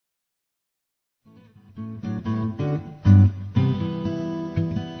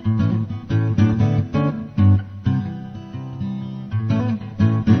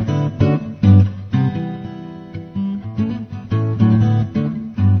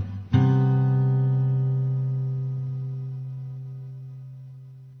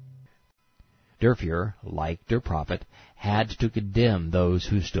Der Fuhrer, like der Prophet, had to condemn those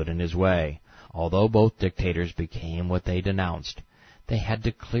who stood in his way. Although both dictators became what they denounced, they had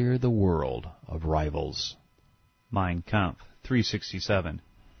to clear the world of rivals. Mein Kampf, 367.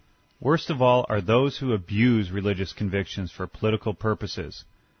 Worst of all are those who abuse religious convictions for political purposes.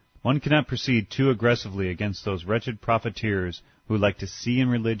 One cannot proceed too aggressively against those wretched profiteers who like to see in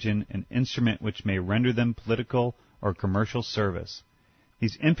religion an instrument which may render them political or commercial service.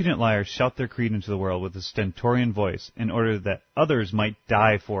 These impudent liars shout their creed into the world with a stentorian voice in order that others might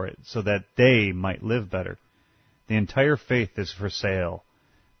die for it, so that they might live better. The entire faith is for sale.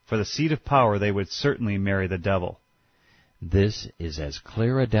 For the seat of power they would certainly marry the devil. This is as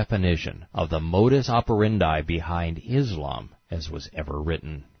clear a definition of the modus operandi behind Islam as was ever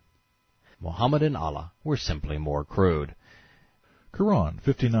written. Mohammed and Allah were simply more crude. Quran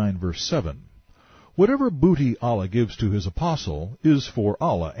 59 verse 7. Whatever booty Allah gives to His apostle is for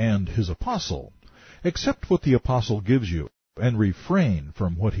Allah and His apostle. Accept what the apostle gives you, and refrain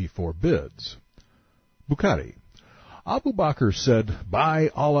from what he forbids. Bukhari. Abu Bakr said, By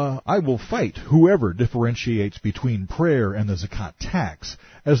Allah, I will fight whoever differentiates between prayer and the zakat tax,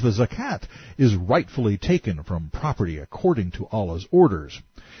 as the zakat is rightfully taken from property according to Allah's orders.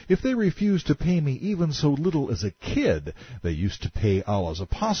 If they refuse to pay me even so little as a kid they used to pay Allah's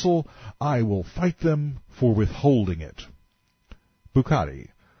apostle, I will fight them for withholding it. Bukhari.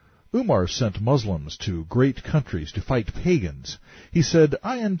 Umar sent Muslims to great countries to fight pagans. He said,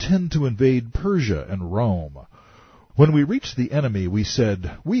 I intend to invade Persia and Rome. When we reached the enemy, we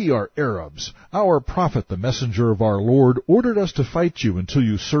said, We are Arabs. Our prophet, the messenger of our Lord, ordered us to fight you until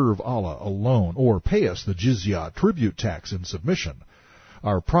you serve Allah alone, or pay us the jizya, tribute tax, in submission.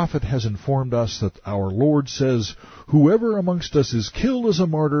 Our prophet has informed us that our Lord says, Whoever amongst us is killed as a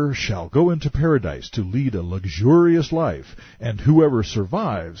martyr shall go into paradise to lead a luxurious life, and whoever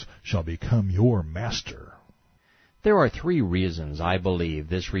survives shall become your master. There are 3 reasons I believe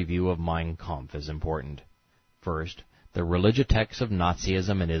this review of Mein Kampf is important. First, the religious texts of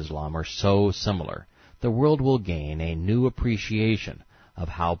Nazism and Islam are so similar, the world will gain a new appreciation of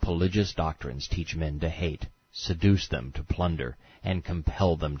how religious doctrines teach men to hate, seduce them to plunder, and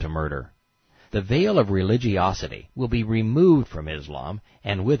compel them to murder. The veil of religiosity will be removed from Islam,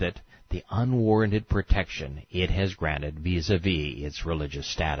 and with it, the unwarranted protection it has granted vis-a-vis its religious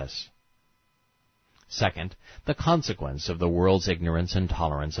status. Second, the consequence of the world's ignorance and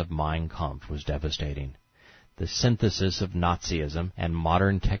tolerance of Mein Kampf was devastating. The synthesis of Nazism and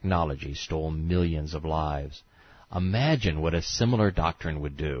modern technology stole millions of lives. Imagine what a similar doctrine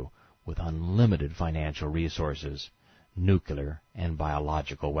would do with unlimited financial resources, nuclear and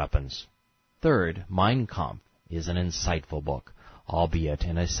biological weapons. Third, Mein Kampf is an insightful book, albeit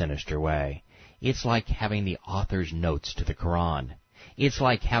in a sinister way. It's like having the author's notes to the Koran. It's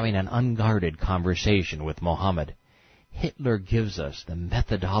like having an unguarded conversation with Mohammad. Hitler gives us the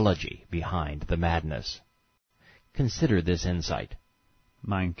methodology behind the madness. Consider this insight.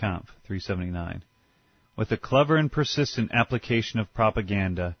 Mein Kampf, 379. With a clever and persistent application of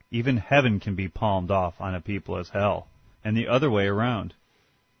propaganda, even heaven can be palmed off on a people as hell, and the other way around.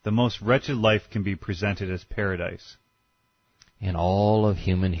 The most wretched life can be presented as paradise. In all of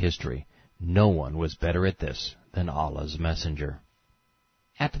human history, no one was better at this than Allah's messenger.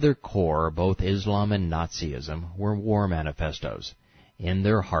 At their core, both Islam and Nazism were war manifestos. In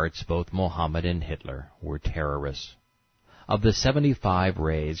their hearts, both Mohammed and Hitler were terrorists. Of the 75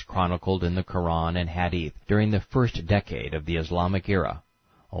 raids chronicled in the Quran and Hadith during the first decade of the Islamic era,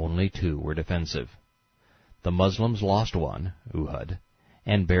 only 2 were defensive. The Muslims lost one, Uhud,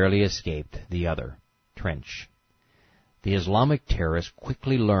 and barely escaped the other, Trench. The Islamic terrorists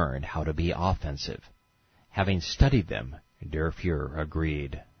quickly learned how to be offensive. Having studied them, Der Fuhrer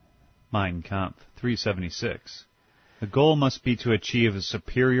agreed. Mein Kampf, 376. The goal must be to achieve a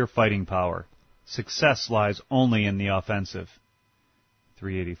superior fighting power. Success lies only in the offensive.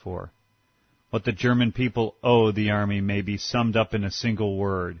 384. What the German people owe the army may be summed up in a single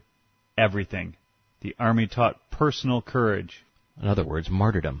word. Everything. The army taught personal courage. In other words,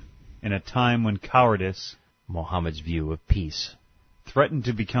 martyrdom. In a time when cowardice, Mohammed's view of peace, threatened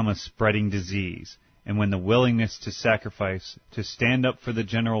to become a spreading disease, and when the willingness to sacrifice, to stand up for the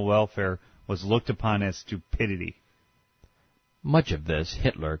general welfare, was looked upon as stupidity. Much of this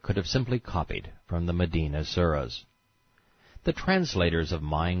Hitler could have simply copied from the Medina surahs. The translators of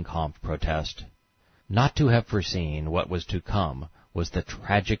Mein Kampf protest, Not to have foreseen what was to come was the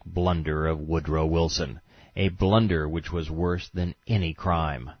tragic blunder of Woodrow Wilson, a blunder which was worse than any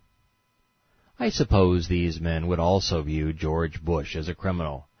crime. I suppose these men would also view George Bush as a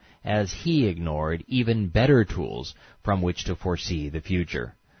criminal, as he ignored even better tools from which to foresee the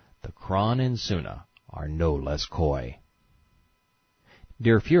future. The Koran and Sunnah are no less coy.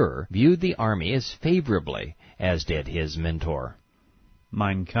 Der Fuhrer viewed the army as favorably, as did his mentor.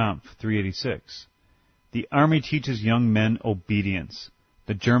 Mein Kampf, 386. The army teaches young men obedience.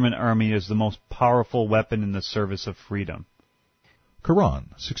 The German army is the most powerful weapon in the service of freedom.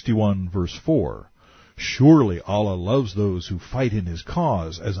 Quran 61 verse 4. Surely Allah loves those who fight in His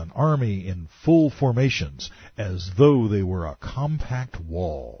cause as an army in full formations, as though they were a compact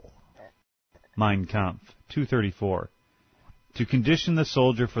wall. Mein Kampf, 234. To condition the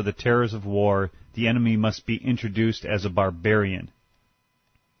soldier for the terrors of war, the enemy must be introduced as a barbarian.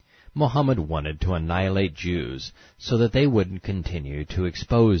 Mohammad wanted to annihilate Jews so that they wouldn't continue to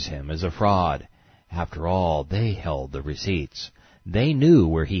expose him as a fraud. After all, they held the receipts. They knew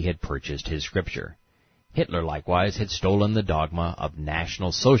where he had purchased his scripture. Hitler likewise had stolen the dogma of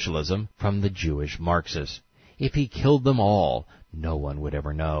National Socialism from the Jewish Marxists. If he killed them all, no one would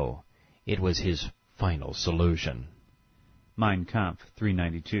ever know. It was his final solution. Mein Kampf,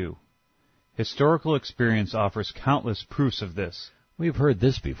 392. Historical experience offers countless proofs of this. We've heard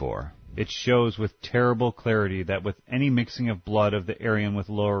this before. It shows with terrible clarity that with any mixing of blood of the Aryan with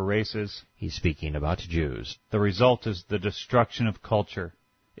lower races, he's speaking about Jews, the result is the destruction of culture.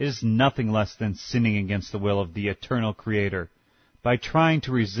 It is nothing less than sinning against the will of the eternal Creator. By trying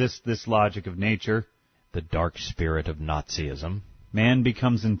to resist this logic of nature, the dark spirit of Nazism, man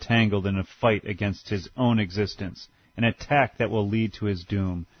becomes entangled in a fight against his own existence, an attack that will lead to his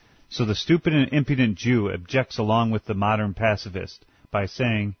doom. So the stupid and impudent Jew objects along with the modern pacifist by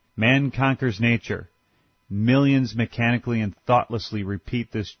saying, man conquers nature. Millions mechanically and thoughtlessly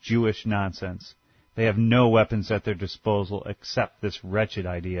repeat this Jewish nonsense. They have no weapons at their disposal except this wretched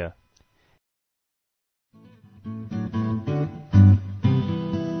idea.